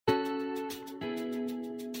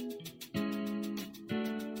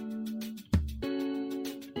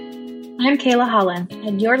I'm Kayla Holland,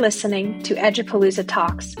 and you're listening to Edupalooza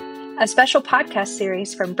Talks, a special podcast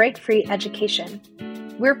series from Break Free Education.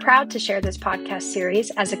 We're proud to share this podcast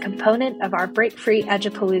series as a component of our Break Free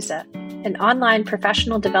Edupalooza, an online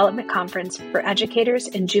professional development conference for educators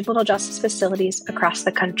in juvenile justice facilities across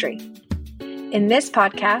the country. In this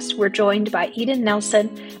podcast, we're joined by Eden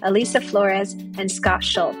Nelson, Elisa Flores, and Scott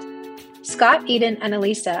Schultz. Scott, Eden, and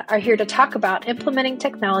Elisa are here to talk about implementing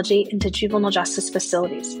technology into juvenile justice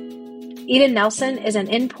facilities. Eden Nelson is an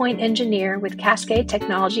endpoint engineer with Cascade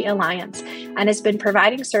Technology Alliance and has been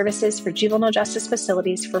providing services for juvenile justice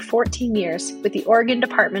facilities for 14 years with the Oregon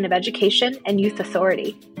Department of Education and Youth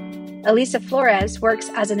Authority. Elisa Flores works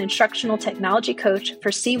as an instructional technology coach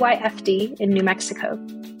for CYFD in New Mexico.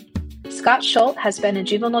 Scott Schultz has been a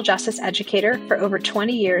juvenile justice educator for over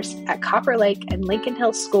 20 years at Copper Lake and Lincoln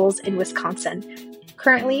Hills schools in Wisconsin.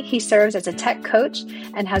 Currently, he serves as a tech coach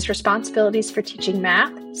and has responsibilities for teaching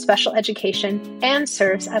math, special education, and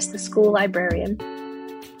serves as the school librarian.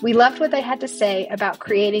 We loved what they had to say about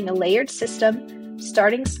creating a layered system,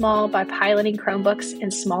 starting small by piloting Chromebooks in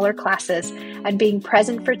smaller classes, and being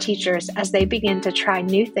present for teachers as they begin to try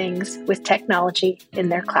new things with technology in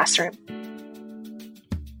their classroom.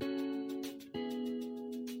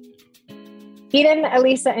 Eden,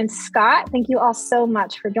 Elisa, and Scott, thank you all so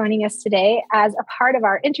much for joining us today as a part of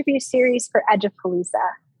our interview series for Edupalooza.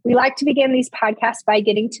 We like to begin these podcasts by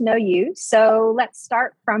getting to know you, so let's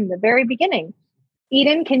start from the very beginning.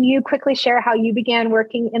 Eden, can you quickly share how you began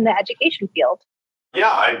working in the education field?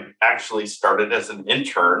 Yeah, I actually started as an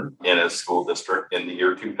intern in a school district in the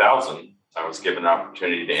year 2000. I was given an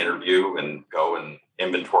opportunity to interview and go and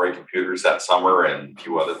inventory computers that summer and a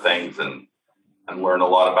few other things and learn a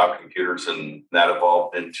lot about computers, and that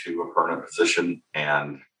evolved into a permanent position,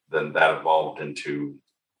 and then that evolved into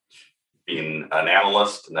being an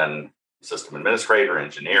analyst and then system administrator,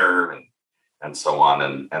 engineer, and so on.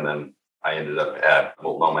 And then I ended up at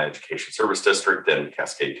Multnomah Education Service District and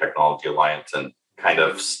Cascade Technology Alliance and kind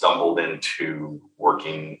of stumbled into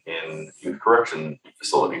working in youth correction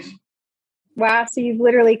facilities. Wow, so you've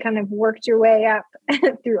literally kind of worked your way up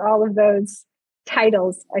through all of those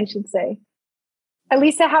titles, I should say.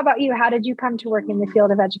 Elisa, how about you? How did you come to work in the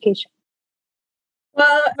field of education?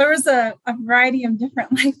 Well, there was a variety of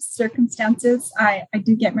different life circumstances. I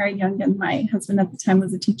did get married young, and my husband at the time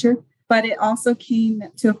was a teacher. But it also came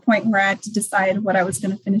to a point where I had to decide what I was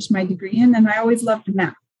going to finish my degree in. And I always loved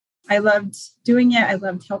math. I loved doing it. I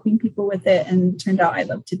loved helping people with it. And it turned out I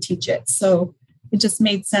loved to teach it. So it just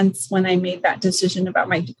made sense when I made that decision about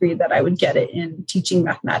my degree that I would get it in teaching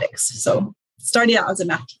mathematics. So started out as a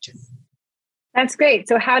math teacher. That's great.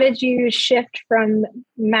 So how did you shift from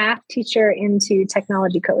math teacher into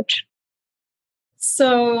technology coach?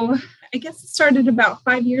 So I guess it started about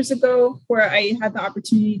 5 years ago where I had the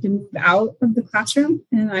opportunity to move out of the classroom,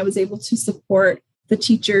 and I was able to support the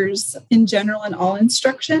teachers in general and all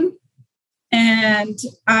instruction. And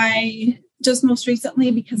I just most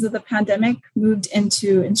recently, because of the pandemic, moved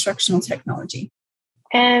into instructional technology.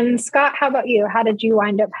 And Scott, how about you? How did you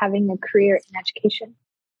wind up having a career in education?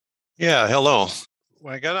 Yeah, hello.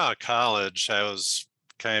 When I got out of college, I was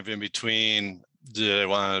kind of in between, did I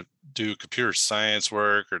want to do computer science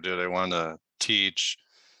work or did I want to teach?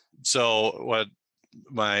 So what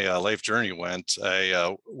my life journey went,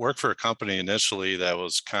 I worked for a company initially that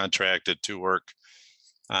was contracted to work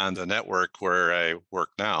on the network where I work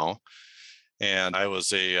now, and I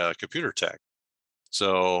was a computer tech.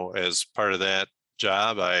 So as part of that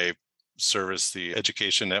job, I service the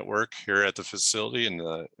education network here at the facility and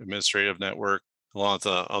the administrative network, along with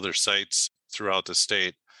the other sites throughout the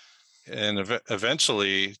state. And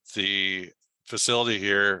eventually, the facility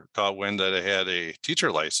here caught wind that I had a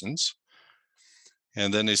teacher license.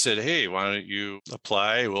 And then they said, hey, why don't you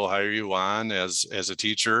apply? We'll hire you on as a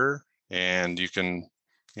teacher, and you can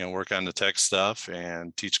work on the tech stuff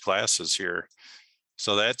and teach classes here.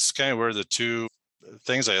 So that's kind of where the two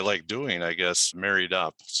things I like doing, I guess, married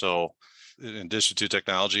up. So in addition to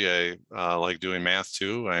technology, I like doing math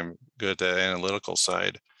too. I'm good at the analytical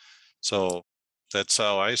side. So that's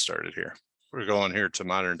how I started here. We're going here to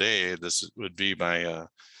modern day. This would be my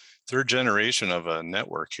third generation of a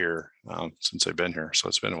network here since I've been here. So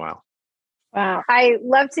it's been a while. Wow. I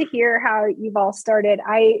love to hear how you've all started.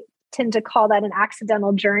 I tend to call that an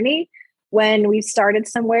accidental journey when we've started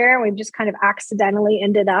somewhere and we've just kind of accidentally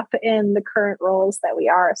ended up in the current roles that we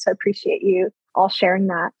are. So I appreciate you all sharing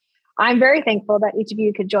that. I'm very thankful that each of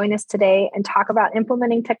you could join us today and talk about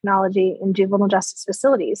implementing technology in juvenile justice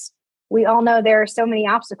facilities. We all know there are so many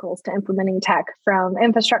obstacles to implementing tech, from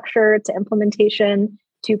infrastructure to implementation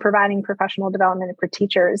to providing professional development for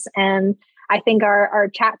teachers. And I think our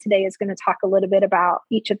chat today is going to talk a little bit about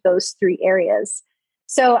each of those three areas.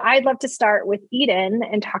 So I'd love to start with Eden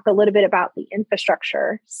and talk a little bit about the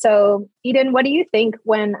infrastructure. So Eden, what do you think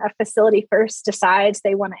when a facility first decides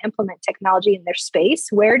they want to implement technology in their space?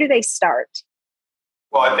 Where do they start?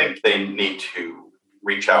 Well, I think they need to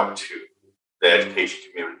reach out to the education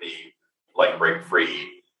community like Break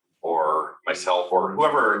Free or myself or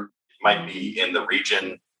whoever might be in the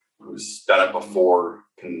region who's done it before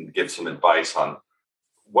can give some advice on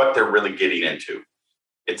what they're really getting into.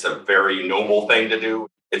 It's a very noble thing to do.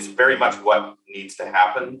 It's very much what needs to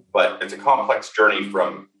happen, but it's a complex journey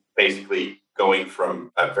from basically going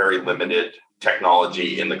from a very limited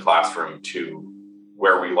technology in the classroom to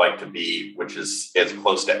where we like to be, which is as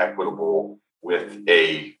close to equitable with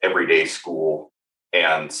a everyday school.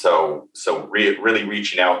 And so really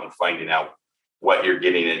reaching out and finding out what you're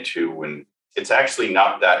getting into. And it's actually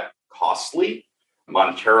not that costly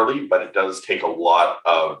monetarily, but it does take a lot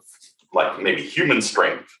of like maybe human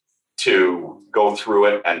strength to go through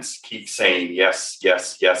it and keep saying, yes,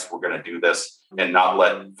 we're going to do this, and not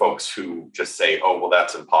let folks who just say, oh, well,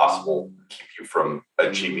 that's impossible, keep you from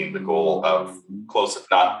achieving the goal of close, if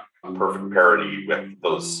not perfect parity with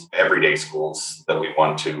those everyday schools that we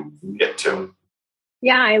want to get to.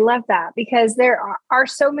 Yeah, I love that because there are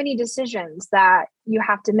so many decisions that you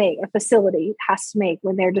have to make, a facility has to make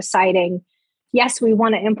when they're deciding, yes, we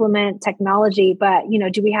want to implement technology, but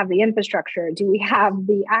do we have the infrastructure? Do we have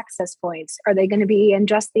the access points? Are they going to be in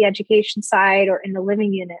just the education side or in the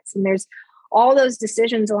living units? And there's all those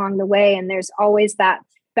decisions along the way. And there's always that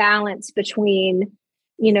balance between,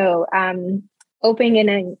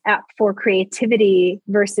 opening up for creativity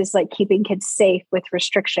versus like keeping kids safe with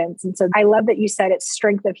restrictions. And so I love that you said it's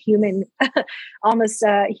strength of human, almost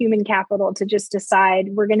human capital to just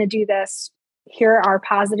decide we're going to do this. Here are our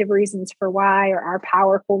positive reasons for why, or our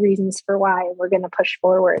powerful reasons for why, and we're going to push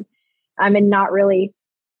forward. And not really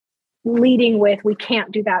leading with, we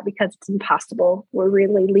can't do that because it's impossible. We're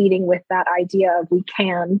really leading with that idea of we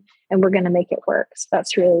can, and we're going to make it work. So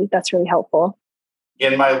that's really helpful.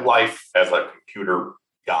 In my life as a computer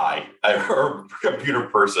guy or computer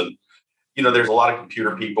person, there's a lot of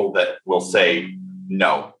computer people that will say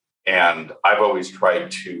no. And I've always tried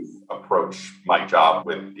to approach my job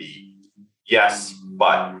with the yes,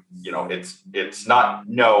 but it's not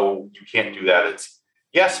no, you can't do that. It's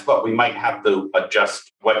yes, but we might have to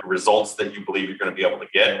adjust what results that you believe you're going to be able to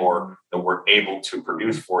get or that we're able to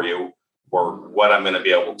produce for you, or what I'm going to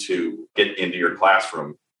be able to get into your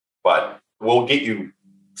classroom. But we'll get you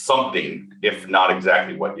something, if not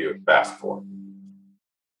exactly what you asked for.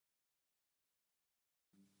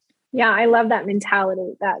 Yeah, I love that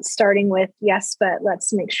mentality, that starting with yes, but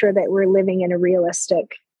let's make sure that we're living in a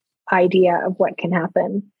realistic idea of what can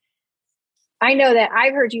happen. I know that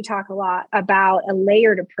I've heard you talk a lot about a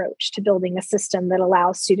layered approach to building a system that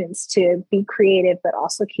allows students to be creative, but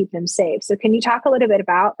also keep them safe. So can you talk a little bit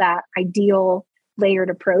about that ideal layered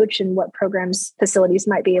approach and what programs facilities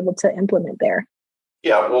might be able to implement there?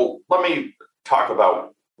 Yeah, well, let me talk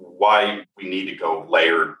about why we need to go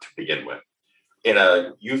layered to begin with. In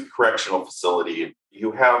a youth correctional facility,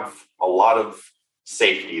 you have a lot of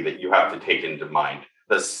safety that you have to take into mind.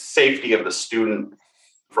 The safety of the student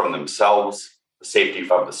from themselves, the safety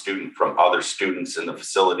of the student from other students in the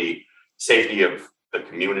facility, safety of the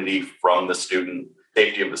community from the student,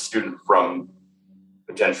 safety of the student from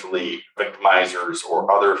potentially victimizers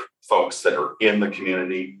or other folks that are in the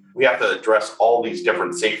community. We have to address all these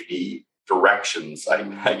different safety directions.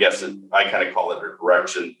 I guess I kind of call it a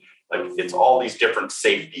direction. Like it's all these different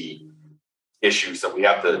safety issues that we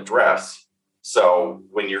have to address. So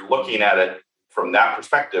when you're looking at it from that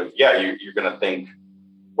perspective, yeah, you're going to think,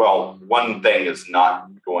 well, one thing is not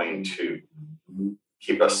going to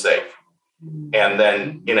keep us safe. And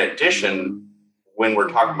then in addition, when we're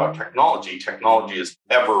talking about technology is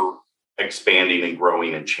ever expanding and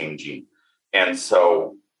growing and changing. And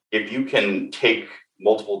so if you can take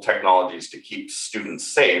multiple technologies to keep students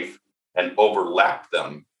safe and overlap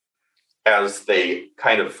them as they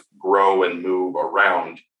kind of grow and move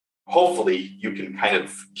around, hopefully you can kind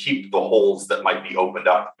of keep the holes that might be opened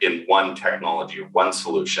up in one technology, one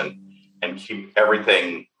solution, and keep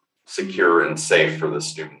everything secure and safe for the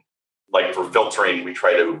student. Like for filtering, we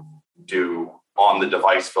try to do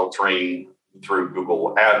on-the-device filtering through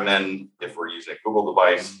Google Admin, if we're using a Google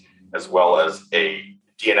device, as well as a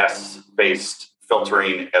DNS-based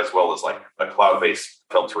filtering, as well as like a cloud-based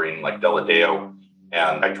filtering like Deladeo.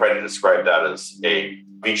 And I try to describe that as a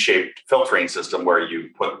V-shaped filtering system where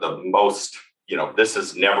you put the most, this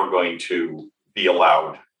is never going to be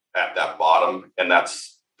allowed at that bottom. And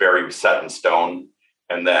that's very set in stone.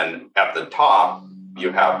 And then at the top,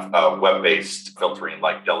 you have a web-based filtering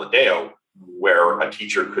like Deladeo, where a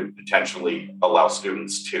teacher could potentially allow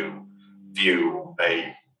students to view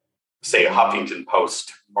a Huffington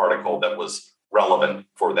Post article that was relevant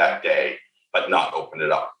for that day, but not open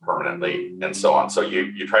it up permanently and so on. So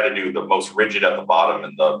you try to do the most rigid at the bottom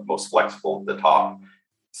and the most flexible at the top.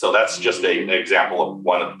 So that's just an example of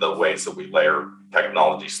one of the ways that we layer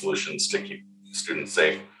technology solutions to keep students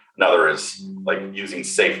safe. Another is like using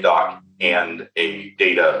SafeDoc and a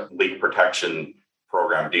data leak protection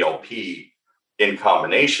program, DLP, in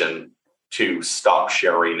combination to stop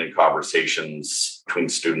sharing in conversations between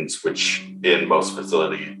students, which in most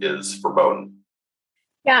facilities is verboten.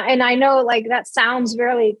 Yeah, and I know like that sounds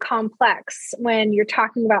really complex when you're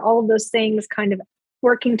talking about all of those things kind of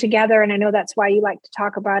working together. And I know that's why you like to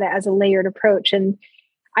talk about it as a layered approach. And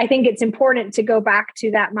I think it's important to go back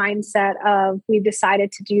to that mindset of we've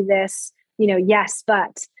decided to do this, yes,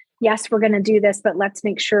 we're going to do this, but let's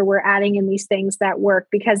make sure we're adding in these things that work,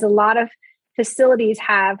 because a lot of facilities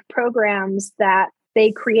have programs that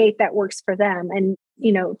they create that works for them. And,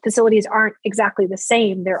 facilities aren't exactly the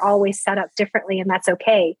same. They're always set up differently, and that's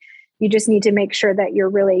okay. You just need to make sure that you're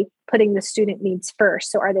really putting the student needs first.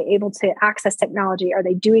 So are they able to access technology? Are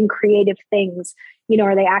they doing creative things?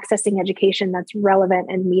 Are they accessing education that's relevant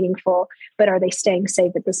and meaningful, but are they staying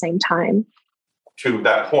safe at the same time? To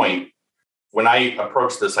that point, when I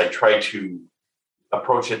approach this, I try to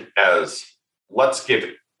approach it as let's give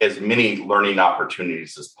as many learning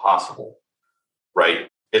opportunities as possible, right?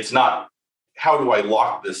 It's not how do I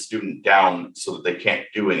lock this student down so that they can't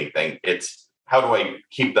do anything? It's how do I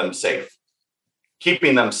keep them safe?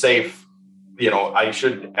 Keeping them safe, I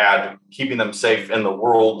should add keeping them safe in the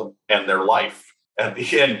world and their life at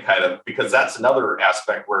the end, kind of, because that's another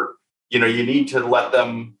aspect where, you need to let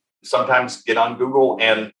them sometimes get on Google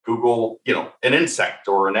and Google, an insect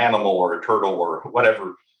or an animal or a turtle or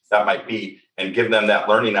whatever that might be, and give them that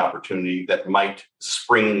learning opportunity that might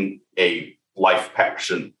spring a life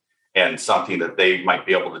passion and something that they might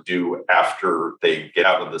be able to do after they get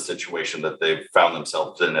out of the situation that they've found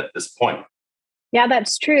themselves in at this point. Yeah,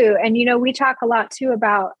 that's true. And, we talk a lot too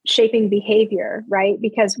about shaping behavior, right?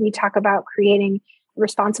 Because we talk about creating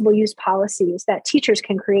responsible use policies that teachers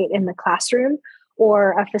can create in the classroom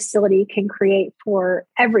or a facility can create for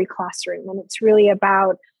every classroom. And it's really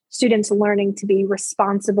about students learning to be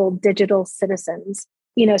responsible digital citizens,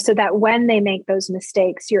 so that when they make those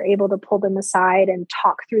mistakes, you're able to pull them aside and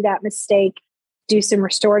talk through that mistake, do some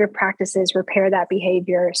restorative practices, repair that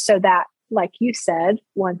behavior so that, like you said,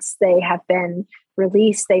 once they have been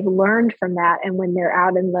released, they've learned from that. And when they're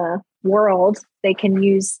out in the world, they can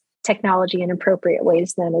use technology in appropriate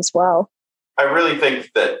ways then as well. I really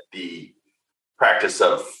think that the practice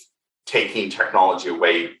of taking technology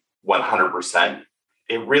away 100%,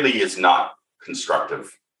 it really is not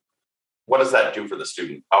constructive. What does that do for the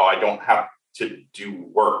student? Oh, I don't have to do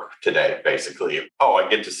work today, basically. Oh, I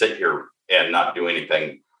get to sit here and not do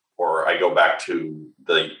anything, or I go back to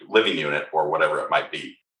the living unit or whatever it might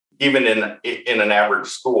be. Even in an average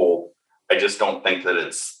school, I just don't think that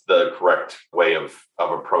it's the correct way of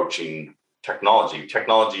approaching technology.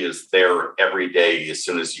 Technology is there every day as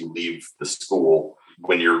soon as you leave the school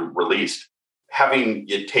when you're released. Having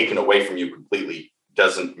it taken away from you completely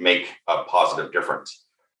doesn't make a positive difference.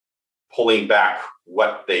 Pulling back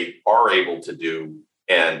what they are able to do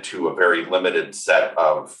and to a very limited set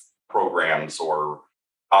of programs or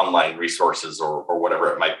online resources or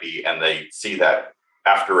whatever it might be, and they see that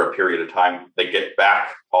after a period of time, they get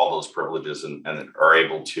back all those privileges and are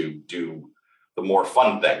able to do the more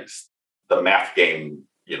fun things, the math game,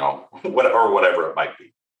 whatever it might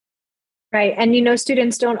be. Right. And,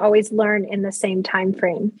 students don't always learn in the same time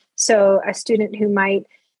frame. So a student who might,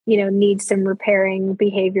 need some repairing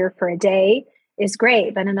behavior for a day is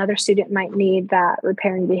great, but another student might need that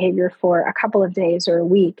repairing behavior for a couple of days or a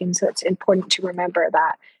week. And so it's important to remember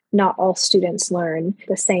that not all students learn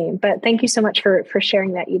the same. But thank you so much for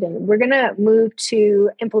sharing that, Eden. We're going to move to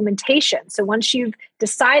implementation. So once you've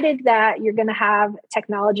decided that you're going to have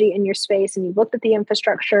technology in your space and you've looked at the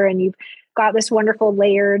infrastructure and you've got this wonderful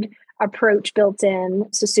layered approach built in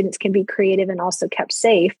so students can be creative and also kept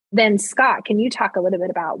safe, then Scott, can you talk a little bit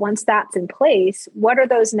about once that's in place, what are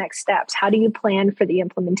those next steps? How do you plan for the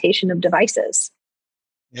implementation of devices?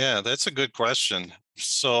 Yeah, that's a good question.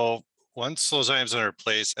 So once those items are in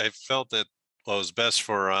place, I felt that what was best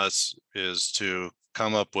for us is to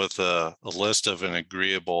come up with a list of an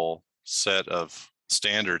agreeable set of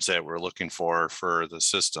standards that we're looking for the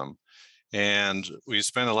system. And we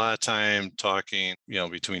spent a lot of time talking,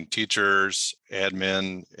 between teachers,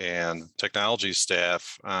 admin, and technology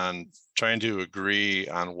staff on trying to agree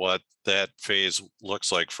on what that phase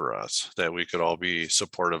looks like for us that we could all be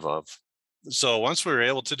supportive of. So once we were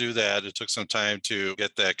able to do that, it took some time to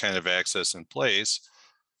get that kind of access in place.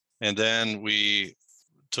 And then we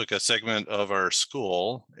took a segment of our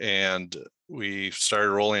school and we started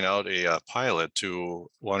rolling out a pilot to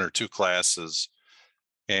one or two classes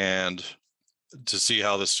and to see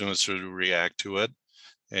how the students would react to it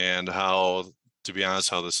and how, to be honest,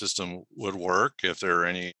 how the system would work, if there are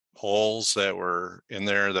any holes that were in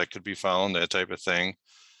there that could be found, that type of thing.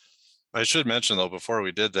 I should mention, though, before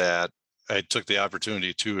we did that, I took the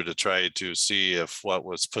opportunity too to try to see if what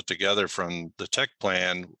was put together from the tech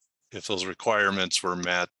plan, if those requirements were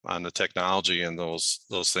met on the technology and those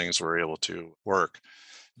things were able to work.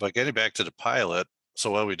 But getting back to the pilot,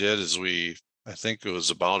 so what we did is I think it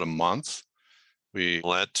was about a month, we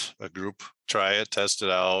let a group try it, test it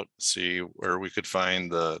out, see where we could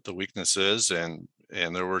find the weaknesses, and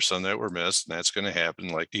there were some that were missed, and that's going to happen,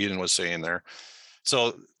 like Eden was saying there.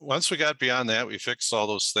 So once we got beyond that, we fixed all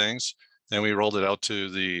those things. Then we rolled it out to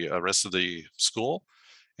the rest of the school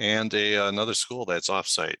and another school that's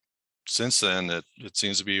offsite. Since then, it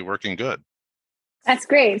seems to be working good. That's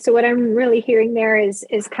great. So what I'm really hearing there is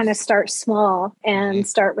kind of start small and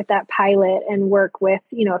start with that pilot and work with,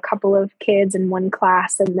 a couple of kids in one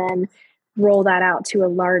class and then roll that out to a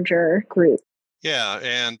larger group. Yeah,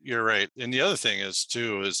 and you're right. And the other thing is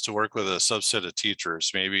to work with a subset of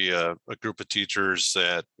teachers, maybe a group of teachers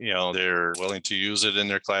that, they're willing to use it in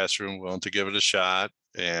their classroom, willing to give it a shot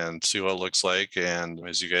and see what it looks like. And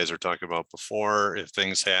as you guys are talking about before, if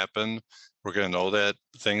things happen, we're going to know that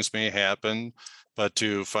things may happen, but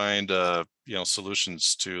to find,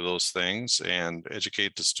 solutions to those things and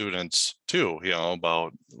educate the students too,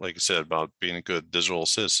 about, like I said, about being a good digital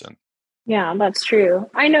citizen. Yeah, that's true.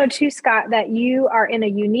 I know too, Scott, that you are in a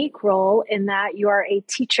unique role in that you are a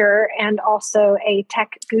teacher and also a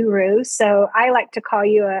tech guru. So I like to call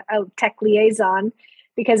you a tech liaison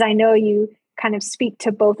because I know you kind of speak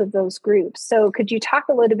to both of those groups. So could you talk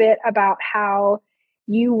a little bit about how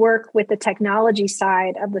you work with the technology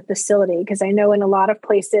side of the facility? Because I know in a lot of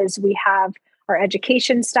places we have our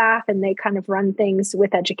education staff and they kind of run things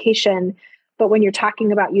with education. But when you're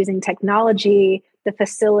talking about using technology, the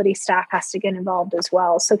facility staff has to get involved as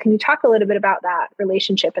well. So can you talk a little bit about that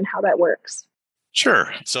relationship and how that works?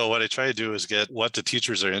 Sure. So what I try to do is get what the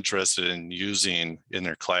teachers are interested in using in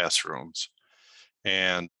their classrooms.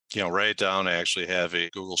 And, write it down. I actually have a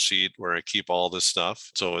Google Sheet where I keep all this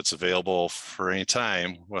stuff. So it's available for any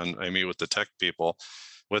time when I meet with the tech people.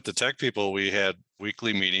 With the tech people, we had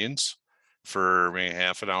weekly meetings for maybe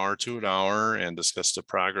half an hour to an hour and discuss the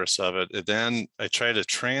progress of it. And then I try to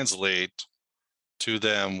translate to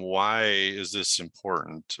them, why is this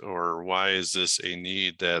important, or why is this a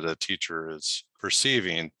need that a teacher is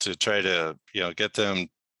perceiving, to try to get them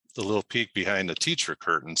the little peek behind the teacher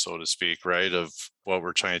curtain, so to speak, right, of what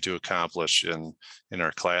we're trying to accomplish in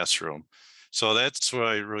our classroom. So that's what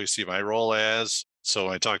I really see my role as. So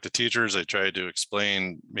when I talk to teachers, I try to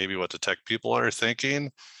explain maybe what the tech people are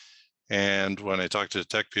thinking, and when I talk to the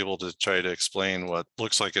tech people, to try to explain what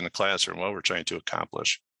looks like in the classroom, what we're trying to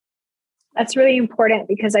accomplish. That's really important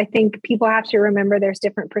because I think people have to remember there's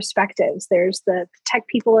different perspectives. There's the tech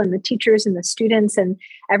people and the teachers and the students, and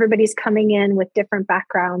everybody's coming in with different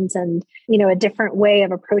backgrounds and, a different way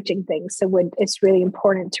of approaching things. So it's really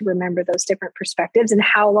important to remember those different perspectives and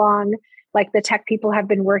how long, like the tech people have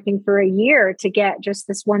been working for a year to get just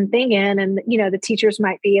this one thing in. And, the teachers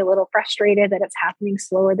might be a little frustrated that it's happening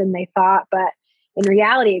slower than they thought. But in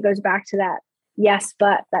reality, it goes back to that yes,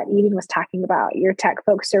 but that Eden was talking about. Your tech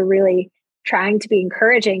folks are really trying to be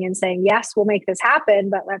encouraging and saying, yes, we'll make this happen,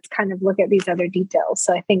 but let's kind of look at these other details.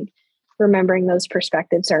 So I think remembering those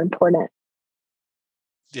perspectives are important.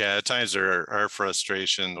 Yeah, at times there are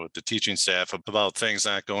frustration with the teaching staff about things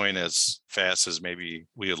not going as fast as maybe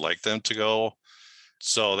we would like them to go.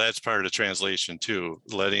 So that's part of the translation too,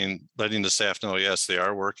 letting the staff know, yes, they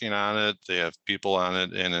are working on it, they have people on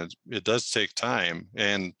it, and it does take time.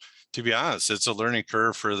 And to be honest, it's a learning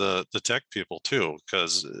curve for the tech people too,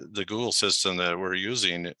 because the Google system that we're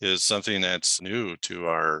using is something that's new to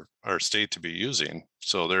our state to be using.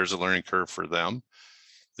 So there's a learning curve for them.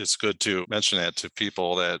 It's good to mention that to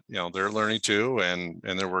people that, they're learning too, and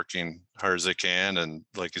they're working hard as they can. And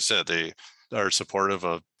like you said, they are supportive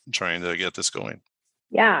of trying to get this going.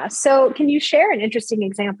 Yeah. So can you share an interesting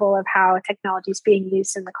example of how technology is being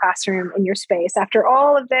used in the classroom in your space? After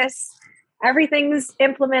all of this, everything's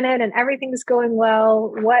implemented and everything's going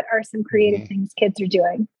well. What are some creative things kids are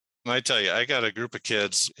doing? I tell you, I got a group of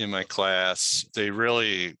kids in my class. They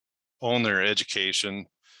really own their education,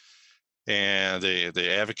 and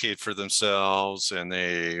they advocate for themselves, and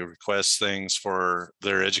they request things for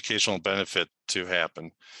their educational benefit to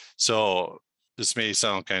happen. So this may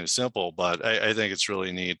sound kind of simple, but I think it's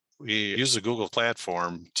really neat. We use the Google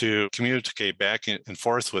platform to communicate back and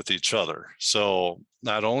forth with each other. So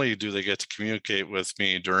not only do they get to communicate with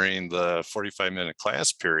me during the 45-minute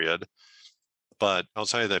class period, but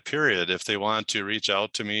outside of that period, if they want to reach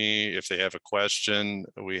out to me, if they have a question,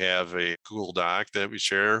 we have a Google Doc that we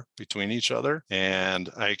share between each other, and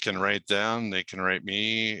I can write them, they can write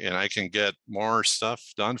me, and I can get more stuff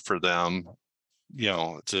done for them,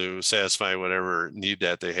 to satisfy whatever need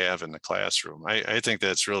that they have in the classroom. I think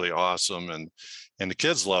that's really awesome. And the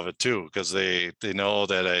kids love it too, because they know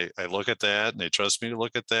that I look at that and they trust me to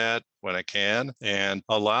look at that when I can, and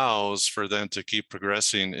allows for them to keep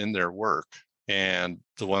progressing in their work. And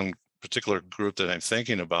the one particular group that I'm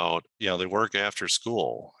thinking about, they work after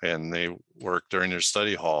school and they work during their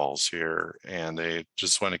study halls here, and they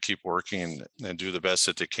just want to keep working and do the best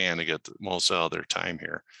that they can to get the most out of their time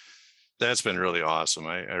here. That's been really awesome.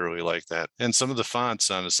 I really like that. And some of the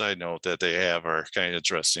fonts, on a side note, that they have are kind of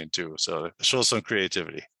interesting too. So it shows some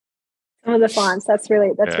creativity. Some of the fonts, that's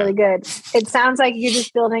really good. It sounds like you're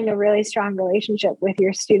just building a really strong relationship with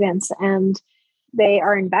your students, and they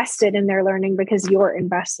are invested in their learning because you're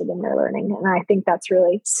invested in their learning. And I think that's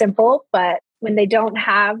really simple. But when they don't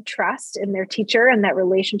have trust in their teacher and that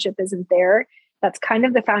relationship isn't there, that's kind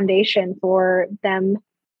of the foundation for them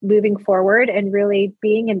moving forward and really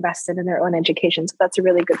being invested in their own education. So that's a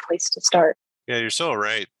really good place to start. Yeah, you're so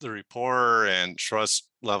right. The rapport and trust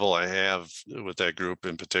level I have with that group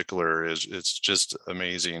in particular it's just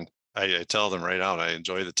amazing. I tell them right out, I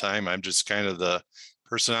enjoy the time. I'm just kind of the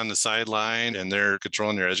person on the sideline, and they're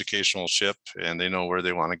controlling their educational ship, and they know where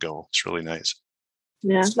they want to go. It's really nice.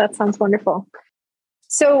 Yeah, that sounds wonderful.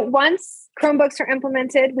 So once Chromebooks are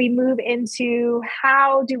implemented, we move into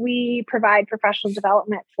how do we provide professional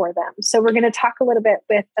development for them? So we're going to talk a little bit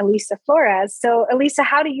with Elisa Flores. So Elisa,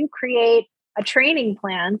 how do you create a training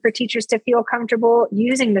plan for teachers to feel comfortable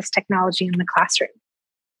using this technology in the classroom?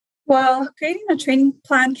 Well, creating a training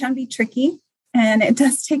plan can be tricky, and it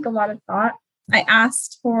does take a lot of thought. I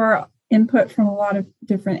asked for input from a lot of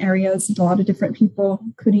different areas, a lot of different people,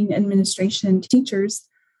 including administration, teachers,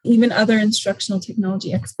 even other instructional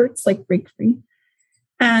technology experts like Breakfree.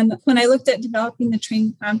 And when I looked at developing the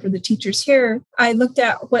training plan for the teachers here, I looked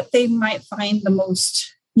at what they might find the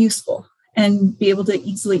most useful and be able to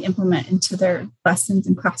easily implement into their lessons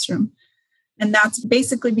in classroom. And that's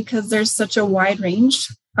basically because there's such a wide range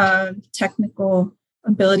of technical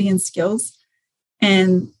ability and skills.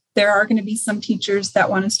 And there are going to be some teachers that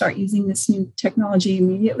want to start using this new technology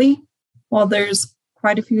immediately, while there's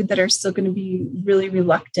quite a few that are still going to be really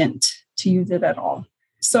reluctant to use it at all.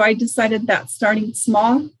 So I decided that starting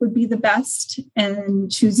small would be the best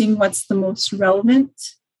and choosing what's the most relevant.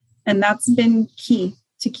 And that's been key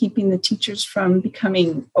to keeping the teachers from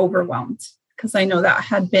becoming overwhelmed, because I know that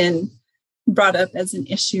had been brought up as an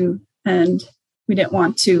issue and we didn't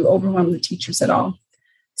want to overwhelm the teachers at all.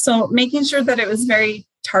 So making sure that it was very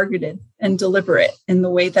targeted and deliberate in the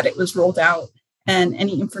way that it was rolled out, and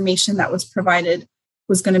any information that was provided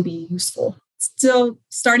was going to be useful. Still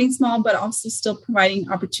starting small, but also still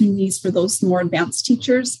providing opportunities for those more advanced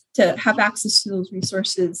teachers to have access to those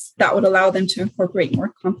resources that would allow them to incorporate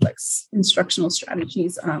more complex instructional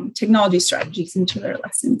strategies, technology strategies into their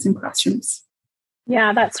lessons in classrooms.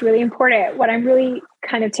 Yeah, that's really important. What I'm really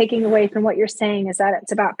kind of taking away from what you're saying is that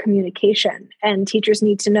it's about communication, and teachers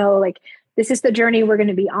need to know, like, this is the journey we're going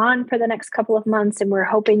to be on for the next couple of months, and we're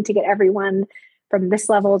hoping to get everyone from this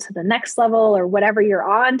level to the next level, or whatever you're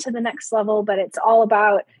on to the next level. But it's all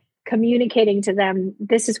about communicating to them,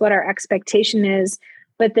 this is what our expectation is,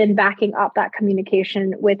 but then backing up that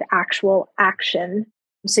communication with actual action.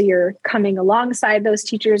 So you're coming alongside those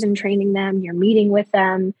teachers and training them, you're meeting with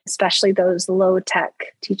them, especially those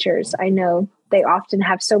low-tech teachers. I know they often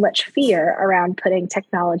have so much fear around putting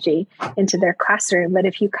technology into their classroom, but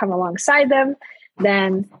if you come alongside them,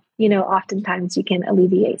 then, oftentimes you can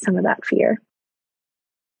alleviate some of that fear.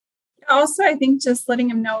 Also, I think just letting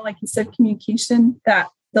them know, like you said, communication, that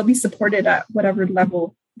they'll be supported at whatever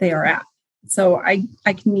level they are at. So I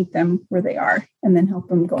can meet them where they are and then help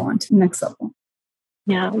them go on to the next level.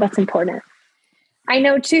 Yeah, that's important. I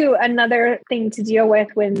know too, another thing to deal with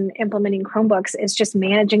when implementing Chromebooks is just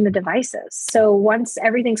managing the devices. So once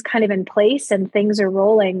everything's kind of in place and things are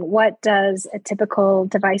rolling, what does a typical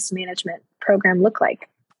device management program look like?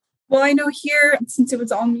 Well, I know here, since it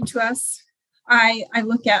was all new to us, I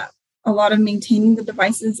look at a lot of maintaining the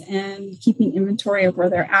devices and keeping inventory of where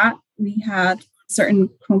they're at. We had certain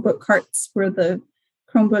Chromebook carts where the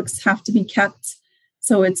Chromebooks have to be kept.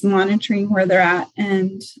 So it's monitoring where they're at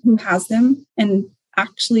and who has them, and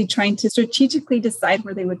actually trying to strategically decide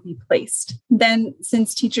where they would be placed. Then,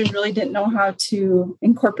 since teachers really didn't know how to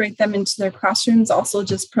incorporate them into their classrooms, also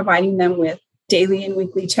just providing them with daily and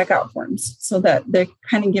weekly checkout forms so that they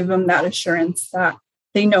kind of give them that assurance that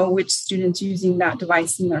they know which student's using that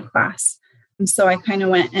device in their class. And so I kind of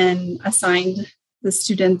went and assigned the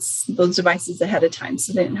students those devices ahead of time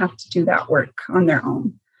so they didn't have to do that work on their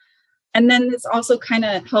own. And then this also kind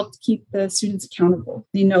of helped keep the students accountable.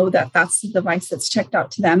 They know that that's the device that's checked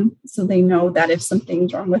out to them. So they know that if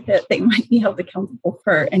something's wrong with it, they might be held accountable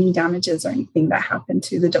for any damages or anything that happened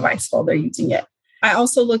to the device while they're using it. I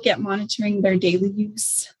also look at monitoring their daily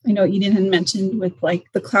use. I know Eden had mentioned with like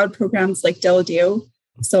the cloud programs like Deladeo.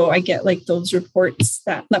 So I get like those reports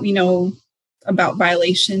that let me know about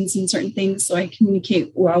violations and certain things. So I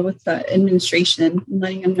communicate well with the administration,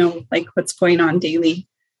 letting them know like what's going on daily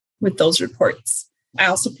with those reports. I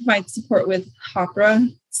also provide support with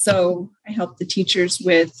Hopera. So I help the teachers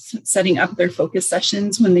with setting up their focus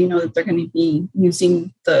sessions when they know that they're going to be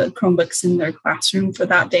using the Chromebooks in their classroom for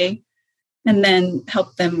that day, and then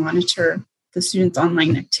help them monitor the students'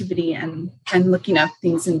 online activity and looking up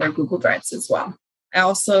things in their Google Drives as well. I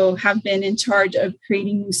also have been in charge of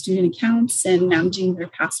creating new student accounts and managing their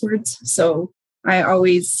passwords. So I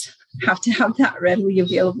always have to have that readily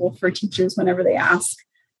available for teachers whenever they ask.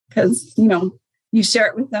 Because, you share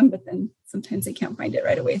it with them, but then sometimes they can't find it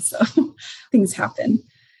right away. So things happen.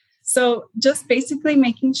 So just basically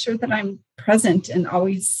making sure that I'm present and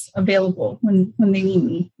always available when they need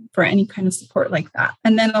me for any kind of support like that.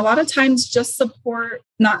 And then a lot of times just support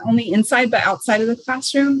not only inside, but outside of the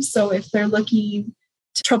classroom. So if they're looking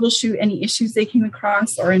to troubleshoot any issues they came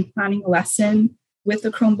across or in planning a lesson with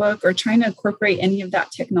the Chromebook or trying to incorporate any of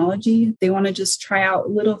that technology, they want to just try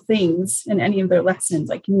out little things in any of their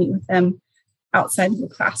lessons. I can meet with them outside of the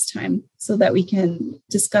class time so that we can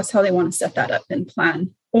discuss how they want to set that up and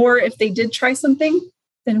plan. Or if they did try something,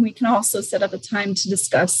 then we can also set up a time to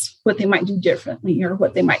discuss what they might do differently or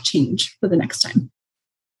what they might change for the next time.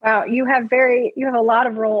 Wow, you have a lot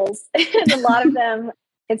of roles, and a lot of them,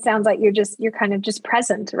 it sounds like you're kind of just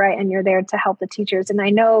present, right? And you're there to help the teachers. And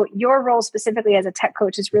I know your role specifically as a tech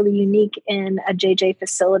coach is really unique in a JJ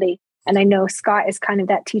facility. And I know Scott is kind of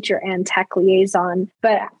that teacher and tech liaison,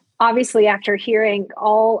 but obviously, after hearing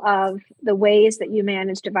all of the ways that you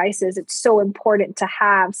manage devices, it's so important to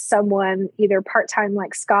have someone either part-time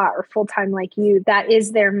like Scott or full-time like you. That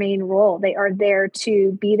is their main role. They are there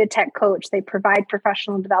to be the tech coach. They provide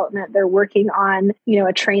professional development. They're working on,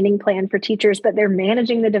 a training plan for teachers, but they're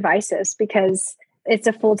managing the devices because it's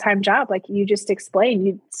a full-time job. Like you just explained,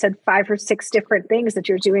 you said 5 or 6 different things that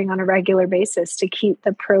you're doing on a regular basis to keep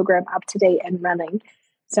the program up to date and running.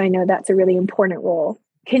 So I know that's a really important role.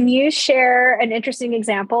 Can you share an interesting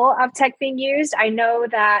example of tech being used? I know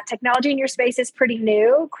that technology in your space is pretty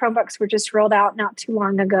new. Chromebooks were just rolled out not too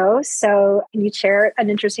long ago. So can you share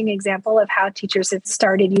an interesting example of how teachers have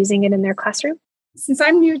started using it in their classroom? Since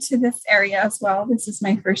I'm new to this area as well, this is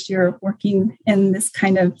my first year of working in this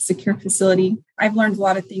kind of secure facility. I've learned a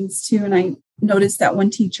lot of things too. And I noticed that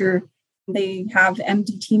one teacher, they have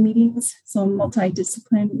MDT meetings, so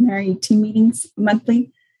multidisciplinary team meetings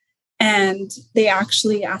monthly. And they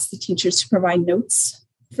actually asked the teachers to provide notes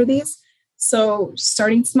for these. So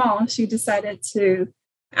starting small, she decided to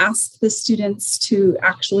ask the students to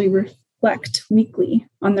actually reflect weekly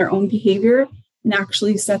on their own behavior and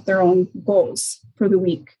actually set their own goals for the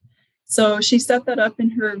week. So she set that up in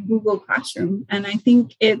her Google Classroom. And I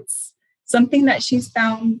think it's something that she's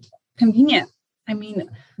found convenient. I mean,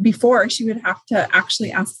 before she would have to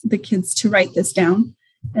actually ask the kids to write this down,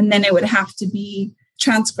 and then it would have to be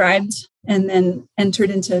transcribed and then entered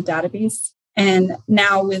into a database. And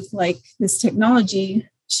now with like this technology,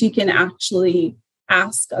 she can actually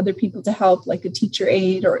ask other people to help, like a teacher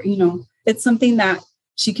aide, or, it's something that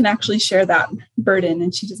she can actually share that burden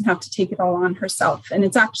and she doesn't have to take it all on herself. And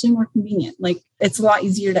it's actually more convenient. Like it's a lot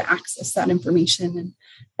easier to access that information. And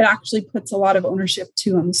it actually puts a lot of ownership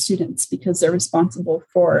too on the students because they're responsible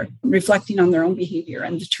for reflecting on their own behavior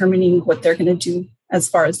and determining what they're going to do as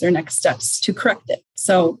far as their next steps to correct it.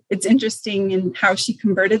 So it's interesting in how she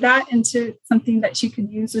converted that into something that she could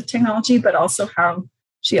use with technology, but also how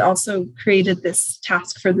she also created this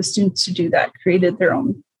task for the students to do that, created their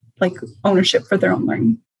own ownership for their own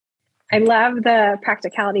learning. I love the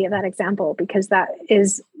practicality of that example because that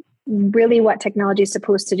is really what technology is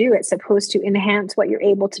supposed to do. It's supposed to enhance what you're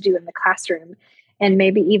able to do in the classroom. and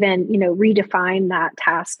maybe even, redefine that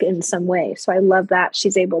task in some way. So I love that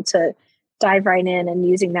she's able to dive right in and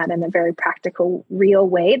using that in a very practical, real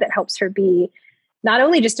way that helps her be not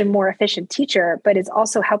only just a more efficient teacher, but is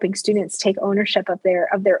also helping students take ownership of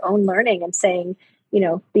their own learning and saying,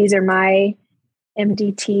 these are my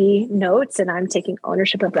MDT notes and I'm taking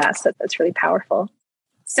ownership of that. So that's really powerful.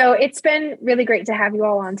 So it's been really great to have you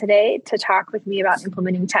all on today to talk with me about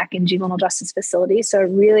implementing tech in juvenile justice facilities. So I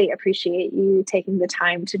really appreciate you taking the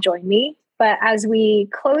time to join me. But as we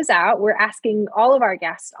close out, we're asking all of our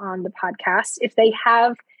guests on the podcast if they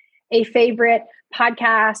have a favorite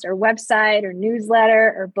podcast or website or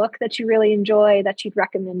newsletter or book that you really enjoy that you'd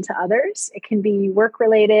recommend to others. It can be work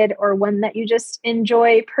related or one that you just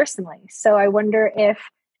enjoy personally. So I wonder if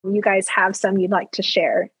you guys have some you'd like to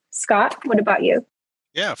share. Scott, what about you?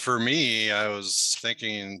 Yeah, for me, I was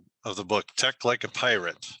thinking of the book Tech Like a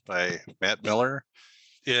Pirate by Matt Miller.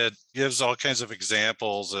 It gives all kinds of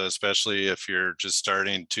examples, especially if you're just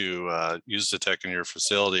starting to use the tech in your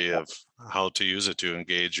facility, of how to use it to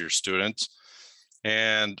engage your students.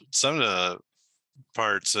 And some of the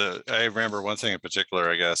parts, I remember one thing in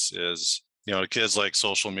particular, I guess, is, kids like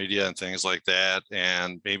social media and things like that,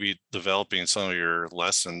 and maybe developing some of your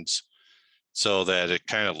lessons so that it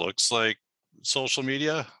kind of looks like social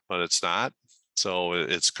media, but it's not. So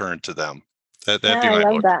it's current to them. That'd be my I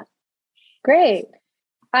love book. that. Great.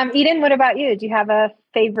 Eden, what about you? Do you have a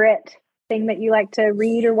favorite thing that you like to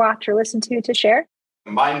read or watch or listen to share?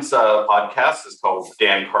 Mine's podcast is called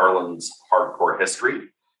Dan Carlin's Hardcore History.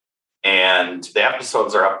 And the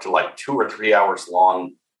episodes are up to like 2 or 3 hours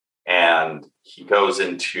long. And he goes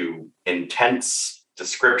into intense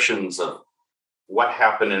descriptions of what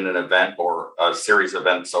happened in an event or a series of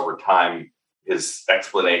events over time. His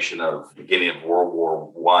explanation of the beginning of World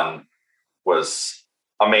War I was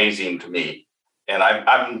amazing to me. And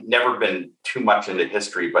I've never been too much into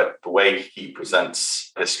history, but the way he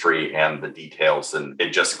presents history and the details, and it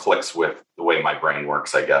just clicks with the way my brain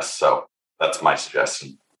works, I guess. So that's my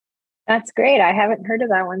suggestion. That's great. I haven't heard of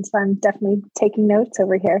that one, so I'm definitely taking notes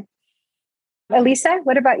over here. Elisa,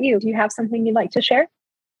 what about you? Do you have something you'd like to share?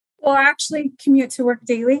 Well, I actually commute to work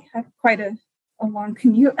daily. I have quite a long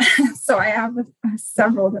commute. So I have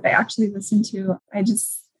several that I actually listen to.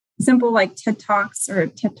 Simple like TED Talks or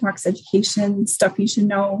TED Talks education, stuff you should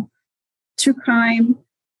know, true crime.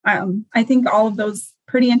 I think all of those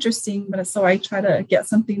pretty interesting, but so I try to get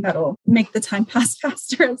something that'll make the time pass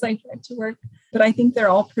faster as I drive to work. But I think they're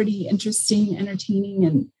all pretty interesting, entertaining,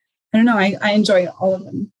 and I don't know, I enjoy all of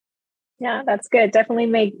them. Yeah, that's good. Definitely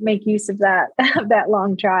make use of that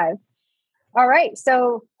long drive. All right.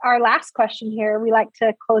 So our last question here, we like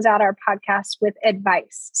to close out our podcast with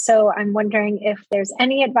advice. So I'm wondering if there's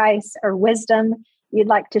any advice or wisdom you'd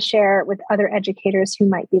like to share with other educators who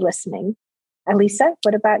might be listening. Elisa,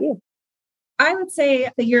 what about you? I would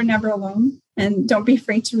say that you're never alone and don't be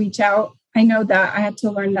afraid to reach out. I know that I had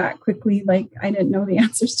to learn that quickly. Like I didn't know the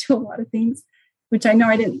answers to a lot of things, which I know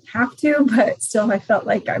I didn't have to, but still I felt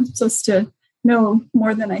like I'm supposed to know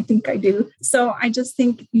more than I think I do. So I just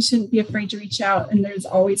think you shouldn't be afraid to reach out. And there's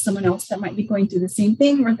always someone else that might be going through the same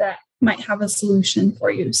thing or that might have a solution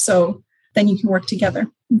for you. So then you can work together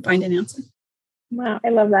and find an answer. Wow, I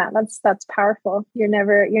love that. That's powerful. You're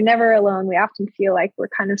never alone. We often feel like we're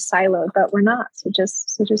kind of siloed, but we're not. So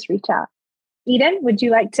just reach out. Eden, would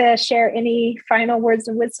you like to share any final words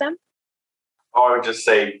of wisdom? Oh, I would just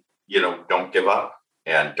say, don't give up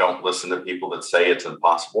and don't listen to people that say it's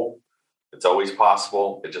impossible. It's always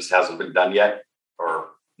possible. It just hasn't been done yet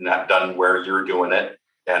or not done where you're doing it.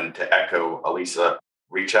 And to echo Elisa,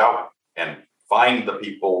 reach out and find the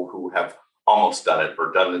people who have almost done it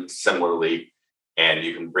or done it similarly. And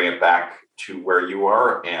you can bring it back to where you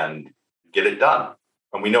are and get it done.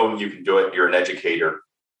 And we know you can do it. You're an educator.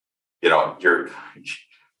 You're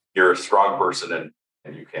a strong person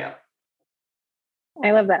and you can.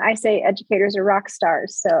 I love that. I say educators are rock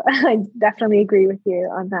stars. So I definitely agree with you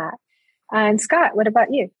on that. And Scott, what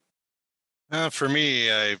about you? For me,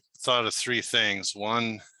 I thought of 3 things.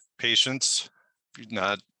 One, patience.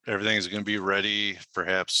 Not everything is going to be ready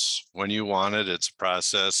perhaps when you want it. It's a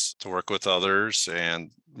process to work with others and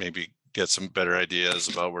maybe get some better ideas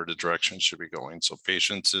about where the direction should be going. So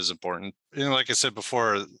patience is important. Like I said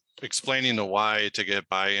before, explaining the why to get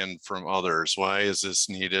buy-in from others. Why is this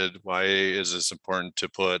needed? Why is this important to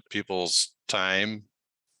put people's time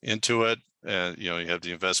into it? You have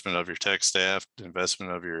the investment of your tech staff, the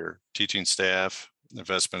investment of your teaching staff,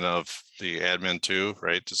 investment of the admin too,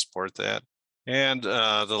 right, to support that. And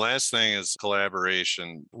the last thing is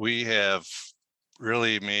collaboration. We have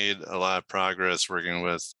really made a lot of progress working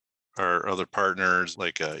with our other partners,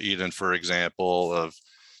 like Eden, for example, of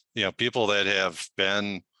people that have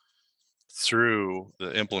been through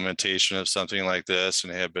the implementation of something like this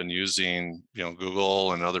and have been using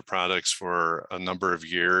Google and other products for a number of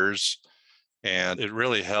years. And it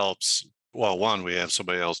really helps. Well, one, we have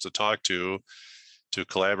somebody else to talk to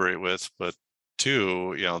collaborate with, but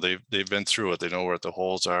two, they've been through it. They know where the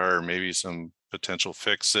holes are, or maybe some potential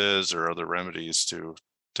fixes or other remedies to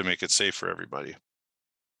make it safe for everybody.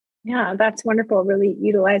 Yeah, that's wonderful. Really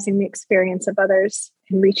utilizing the experience of others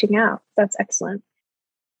and reaching out. That's excellent.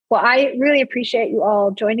 Well, I really appreciate you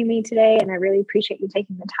all joining me today, and I really appreciate you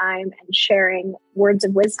taking the time and sharing words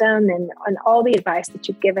of wisdom and all the advice that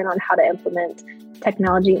you've given on how to implement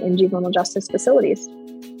technology in juvenile justice facilities.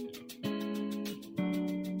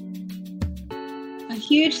 A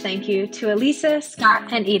huge thank you to Elisa,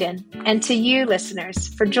 Scott, and Eden, and to you, listeners,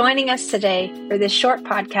 for joining us today for this short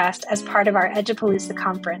podcast as part of our Edupalooza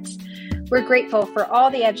conference. We're grateful for all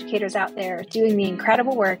the educators out there doing the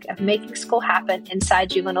incredible work of making school happen inside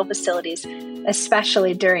juvenile facilities,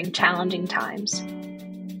 especially during challenging times.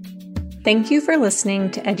 Thank you for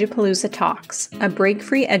listening to Edupalooza Talks, a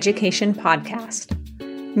break-free education podcast.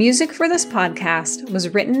 Music for this podcast was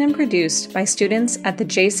written and produced by students at the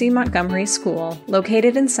J.C. Montgomery School,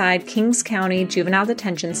 located inside Kings County Juvenile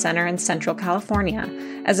Detention Center in Central California,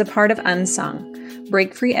 as a part of Unsung,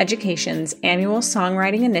 Break Free Education's annual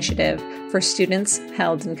songwriting initiative for students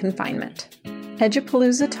held in confinement.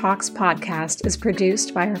 Edupalooza Talks podcast is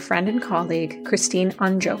produced by our friend and colleague, Christine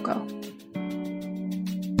Anjoko.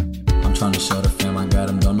 I'm trying to show the fam I got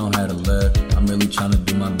them, don't know how to live. I'm really trying to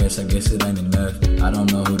do my best, I guess it ain't enough. I don't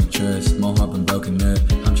know who to trust, more heart been broken up.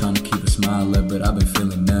 I'm trying to keep a smile up, but I've been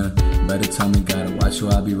feeling numb. Better tell me, gotta watch who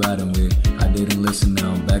I be riding with. I didn't listen,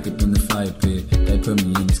 now I'm back up in the fire pit. They put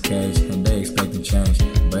me in this cage, and they expecting change.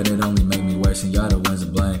 But it only make me worse, and y'all the ones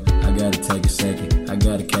to blame. I gotta take a second, I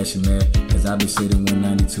gotta catch a mare. Cause I been sitting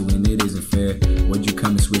 192 and it isn't fair. Would you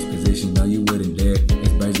come and switch position? No, you wouldn't dare.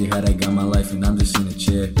 It's crazy how they got my life and I'm just in a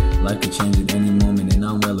chair. Life could change at any moment and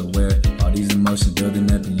I'm well aware. All these emotions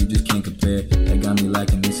building up and you just can't compare. They got me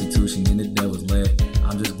like an institution in the devil's lair.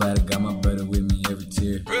 I'm just glad I got my brother with me every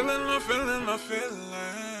tear. Feeling.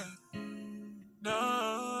 No,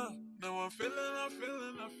 I'm feeling.